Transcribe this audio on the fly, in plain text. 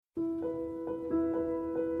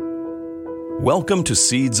Welcome to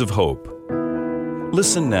Seeds of Hope.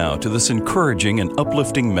 Listen now to this encouraging and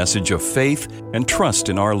uplifting message of faith and trust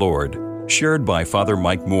in our Lord, shared by Father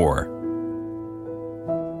Mike Moore.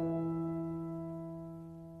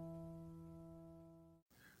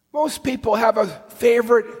 Most people have a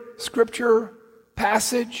favorite scripture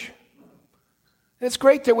passage. And it's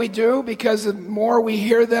great that we do, because the more we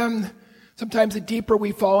hear them, sometimes the deeper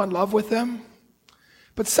we fall in love with them.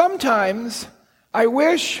 But sometimes I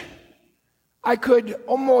wish I could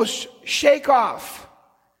almost shake off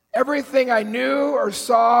everything I knew or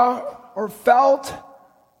saw or felt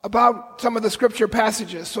about some of the scripture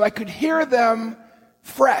passages, so I could hear them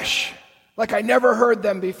fresh, like I never heard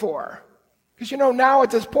them before. Because now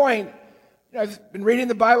at this point, I've been reading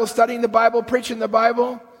the Bible, studying the Bible, preaching the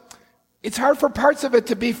Bible. It's hard for parts of it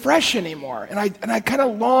to be fresh anymore. And I kind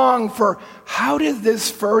of long for, how did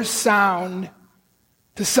this first sound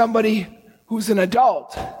to somebody who's an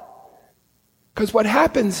adult? Because what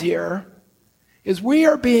happens here is we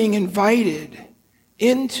are being invited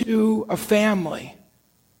into a family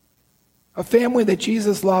that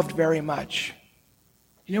Jesus loved very much.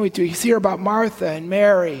 We hear about Martha and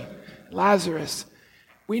Mary, Lazarus.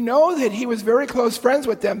 We know that he was very close friends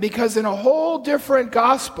with them, because in a whole different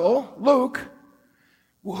gospel, Luke,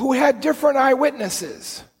 who had different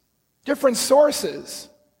eyewitnesses, different sources,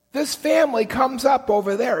 this family comes up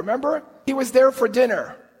over there. Remember? He was there for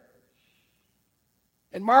dinner.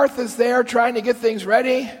 And Martha's there trying to get things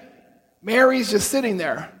ready. Mary's just sitting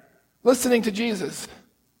there, listening to Jesus.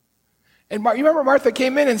 And you remember Martha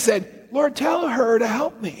came in and said, "Lord, tell her to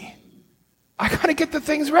help me. I got to get the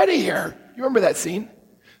things ready here." You remember that scene?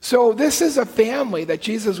 So this is a family that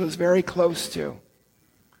Jesus was very close to.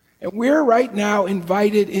 And we're right now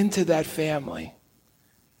invited into that family.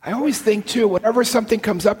 I always think, too, whenever something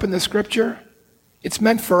comes up in the scripture, it's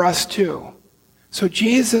meant for us, too. So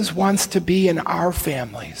Jesus wants to be in our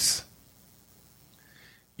families.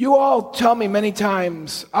 You all tell me many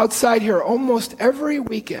times, outside here, almost every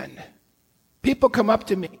weekend, people come up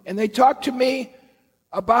to me and they talk to me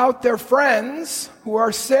about their friends who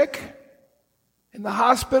are sick, in the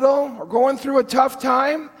hospital, or going through a tough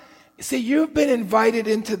time. You see, you've been invited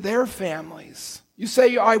into their families. You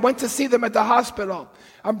say, "I went to see them at the hospital.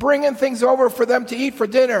 I'm bringing things over for them to eat for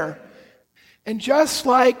dinner." And just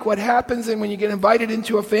like what happens when you get invited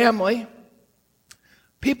into a family,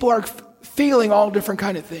 people are feeling all different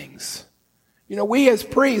kind of things. We as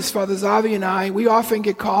priests, Father Zavi and I, we often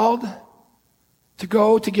get called to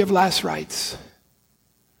go to give last rites.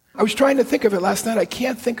 I was trying to think of it last night. I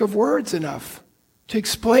can't think of words enough to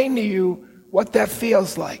explain to you what that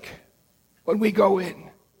feels like when we go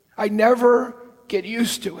in. I never get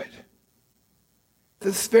used to it.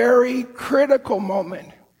 This very critical moment.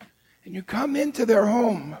 And you come into their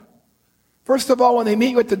home. First of all, when they meet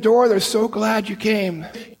you at the door, they're so glad you came.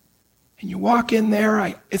 And you walk in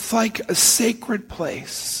there, it's like a sacred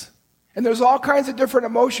place. And there's all kinds of different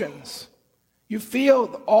emotions. You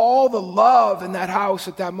feel all the love in that house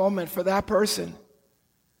at that moment for that person.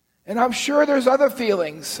 And I'm sure there's other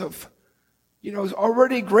feelings of,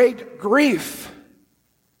 already great grief,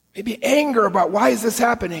 maybe anger about, why is this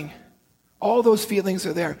happening? All those feelings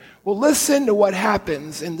are there. Well, listen to what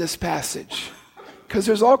happens in this passage, because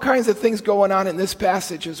there's all kinds of things going on in this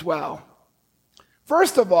passage as well.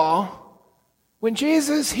 First of all, when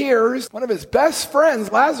Jesus hears one of his best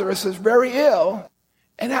friends, Lazarus, is very ill,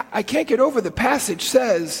 and I can't get over the passage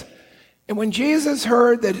says, and when Jesus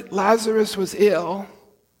heard that Lazarus was ill,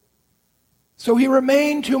 so he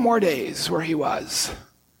remained 2 more days where he was.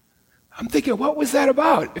 I'm thinking, what was that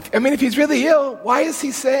about? If he's really ill, why is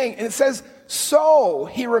he saying, and it says, so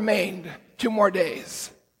he remained 2 more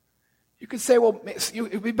days. You could say, well, it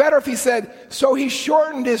would be better if he said, so he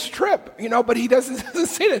shortened his trip, but he doesn't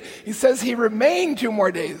say that. He says he remained 2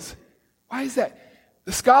 more days. Why is that?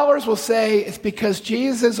 The scholars will say it's because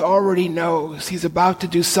Jesus already knows he's about to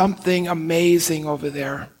do something amazing over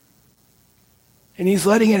there. And he's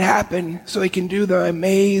letting it happen so he can do the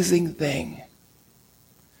amazing thing.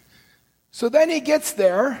 So then he gets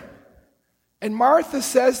there, and Martha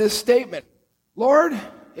says this statement, "Lord,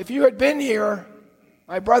 if you had been here,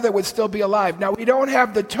 my brother would still be alive." Now, we don't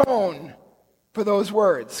have the tone for those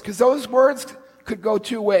words, because those words could go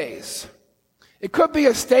 2 ways. It could be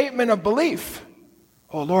a statement of belief.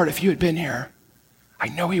 "Oh, Lord, if you had been here, I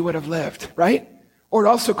know he would have lived," right? Or it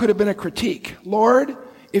also could have been a critique. "Lord,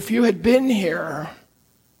 if you had been here,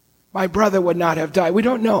 my brother would not have died." We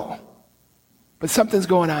don't know, but something's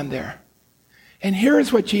going on there. And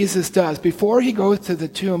here's what Jesus does. Before he goes to the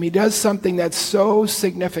tomb, he does something that's so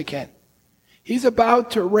significant. He's about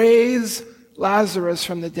to raise Lazarus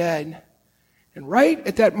from the dead. And right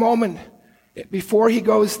at that moment, before he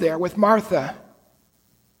goes there with Martha,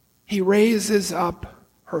 he raises up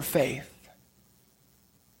her faith.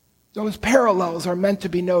 Those parallels are meant to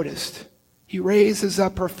be noticed. He raises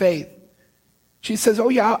up her faith. She says, oh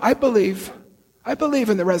yeah, I believe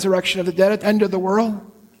in the resurrection of the dead at the end of the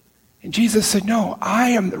world. And Jesus said, no, I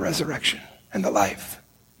am the resurrection and the life.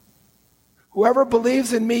 Whoever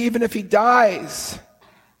believes in me, even if he dies,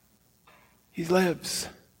 he lives.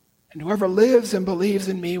 And whoever lives and believes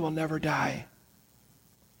in me will never die.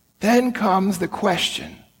 Then comes the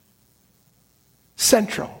question,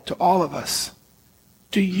 central to all of us.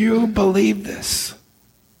 Do you believe this?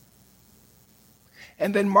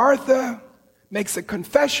 And then Martha makes a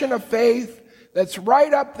confession of faith that's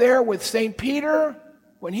right up there with St. Peter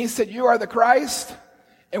when he said, you are the Christ,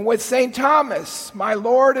 and with St. Thomas, my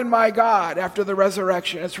Lord and my God, after the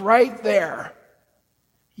resurrection. It's right there.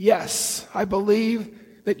 Yes, I believe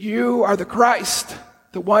that you are the Christ,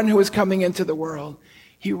 the one who is coming into the world.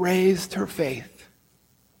 He raised her faith.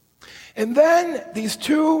 And then these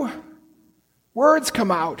two words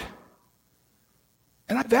come out.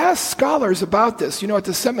 And I've asked scholars about this, at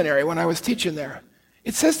the seminary when I was teaching there.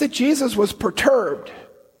 It says that Jesus was perturbed.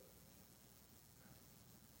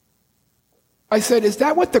 I said, is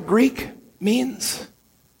that what the Greek means?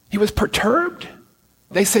 He was perturbed?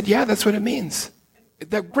 They said, yeah, that's what it means.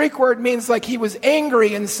 The Greek word means like he was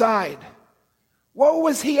angry inside. What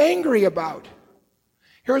was he angry about?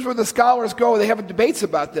 Here's where the scholars go. They have debates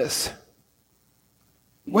about this.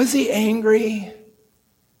 Was he angry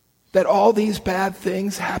that all these bad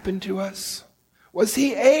things happened to us? Was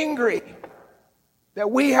he angry that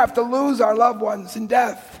we have to lose our loved ones in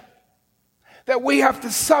death? That we have to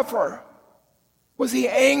suffer? Was he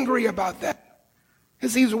angry about that?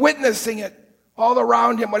 Because he's witnessing it all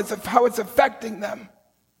around him, how it's affecting them.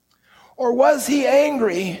 Or was he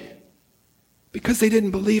angry because they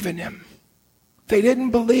didn't believe in him? They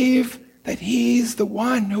didn't believe that he's the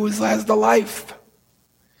one who has the life.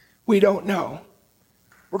 We don't know.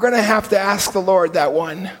 We're going to have to ask the Lord that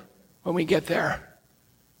one when we get there.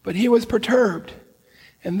 But he was perturbed.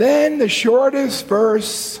 And then the shortest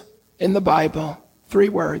verse in the Bible, 3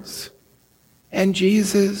 words. And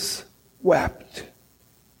Jesus wept.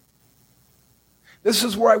 This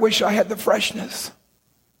is where I wish I had the freshness.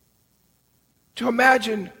 To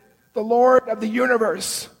imagine the Lord of the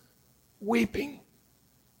universe weeping.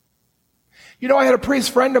 I had a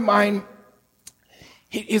priest friend of mine.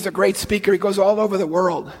 He's a great speaker. He goes all over the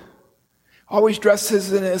world. Always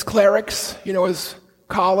dresses in his clerics, his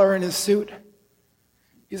collar and his suit.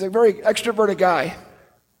 He's a very extroverted guy.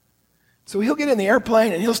 So he'll get in the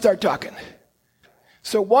airplane and he'll start talking.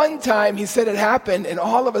 So one time he said it happened, and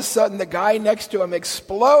all of a sudden the guy next to him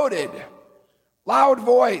exploded. Loud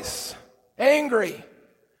voice, angry.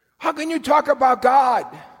 How can you talk about God?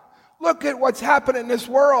 Look at what's happening in this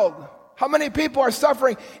world. How many people are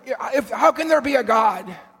suffering? How can there be a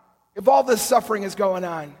God if all this suffering is going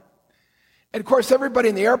on? And of course, everybody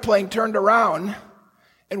in the airplane turned around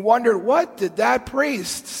and wondered, what did that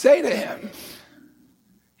priest say to him?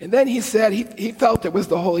 And then he said he felt it was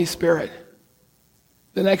the Holy Spirit.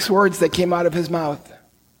 The next words that came out of his mouth.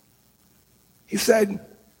 He said,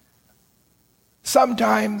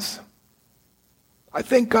 sometimes I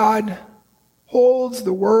think God holds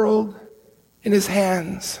the world in his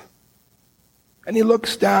hands. And he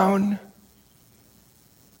looks down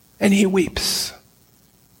and he weeps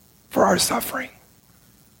for our suffering.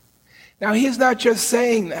 Now, he's not just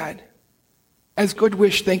saying that as good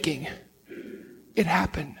wish thinking. It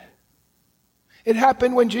happened. It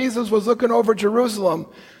happened when Jesus was looking over Jerusalem.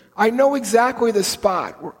 I know exactly the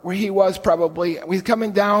spot where he was probably. He's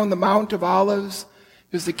coming down the Mount of Olives.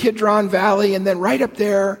 There's the Kidron Valley, and then right up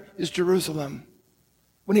there is Jerusalem.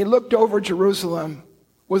 When he looked over Jerusalem,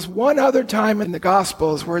 was one other time in the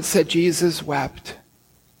Gospels where it said Jesus wept.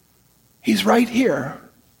 He's right here,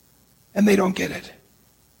 and they don't get it.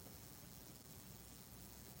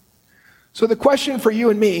 So the question for you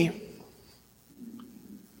and me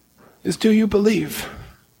is, do you believe?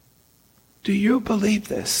 Do you believe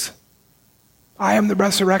this? I am the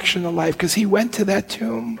resurrection and the life, because he went to that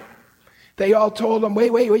tomb. They all told him,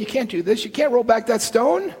 wait, you can't do this. You can't roll back that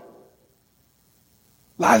stone.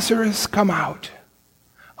 Lazarus, come out.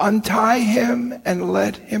 Untie him and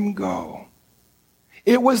let him go.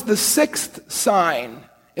 It was the 6th sign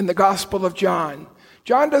in the Gospel of John.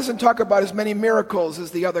 John doesn't talk about as many miracles as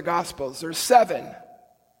the other Gospels. There's 7.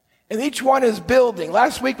 And each one is building.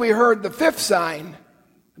 Last week we heard the 5th sign,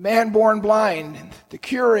 the man born blind, the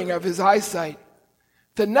curing of his eyesight.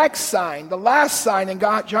 The next sign, the last sign in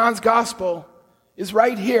John's Gospel, is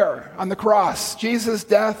right here on the cross, Jesus'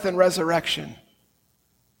 death and resurrection.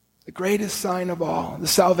 the greatest sign of all, the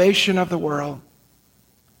salvation of the world.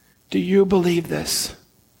 Do you believe this?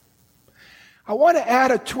 I want to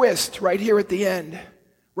add a twist right here at the end.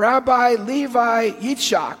 Rabbi Levi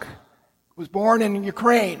Yitzhak was born in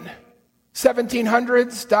Ukraine,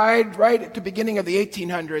 1700s, died right at the beginning of the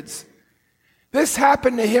 1800s. This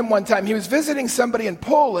happened to him one time. He was visiting somebody in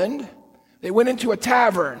Poland. They went into a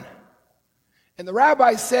tavern. And the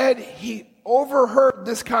rabbi said he overheard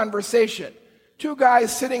this conversation. Two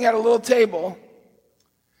guys sitting at a little table,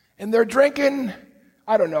 and they're drinking,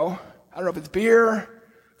 I don't know if it's beer,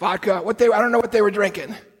 vodka, I don't know what they were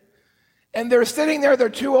drinking. And they're sitting there, they're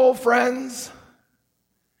two old friends,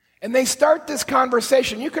 and they start this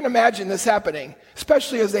conversation. You can imagine this happening,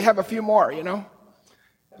 especially as they have a few more,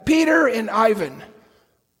 Peter and Ivan.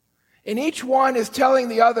 And each one is telling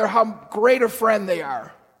the other how great a friend they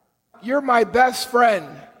are. You're my best friend.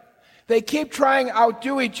 They keep trying to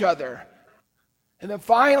outdo each other. And then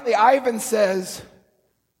finally, Ivan says,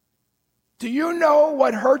 do you know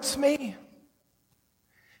what hurts me?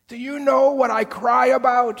 Do you know what I cry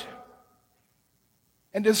about?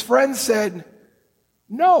 And his friend said,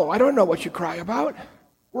 no, I don't know what you cry about.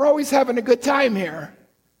 We're always having a good time here.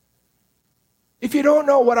 If you don't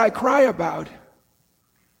know what I cry about,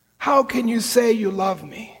 how can you say you love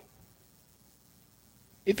me?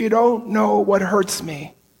 If you don't know what hurts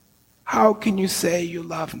me, how can you say you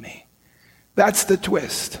love me? That's the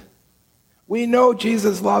twist. We know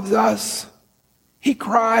Jesus loves us. He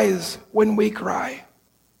cries when we cry.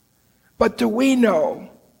 But do we know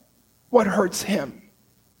what hurts him?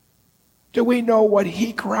 Do we know what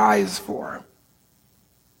he cries for?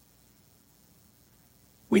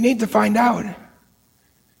 We need to find out.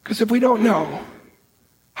 Because if we don't know,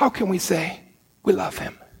 how can we say we love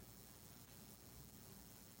him?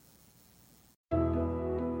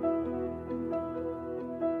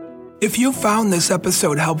 If you found this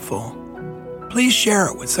episode helpful, please share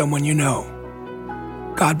it with someone you know.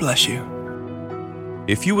 God bless you.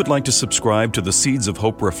 If you would like to subscribe to the Seeds of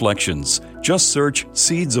Hope Reflections, just search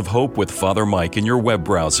Seeds of Hope with Father Mike in your web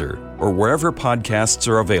browser or wherever podcasts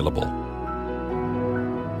are available.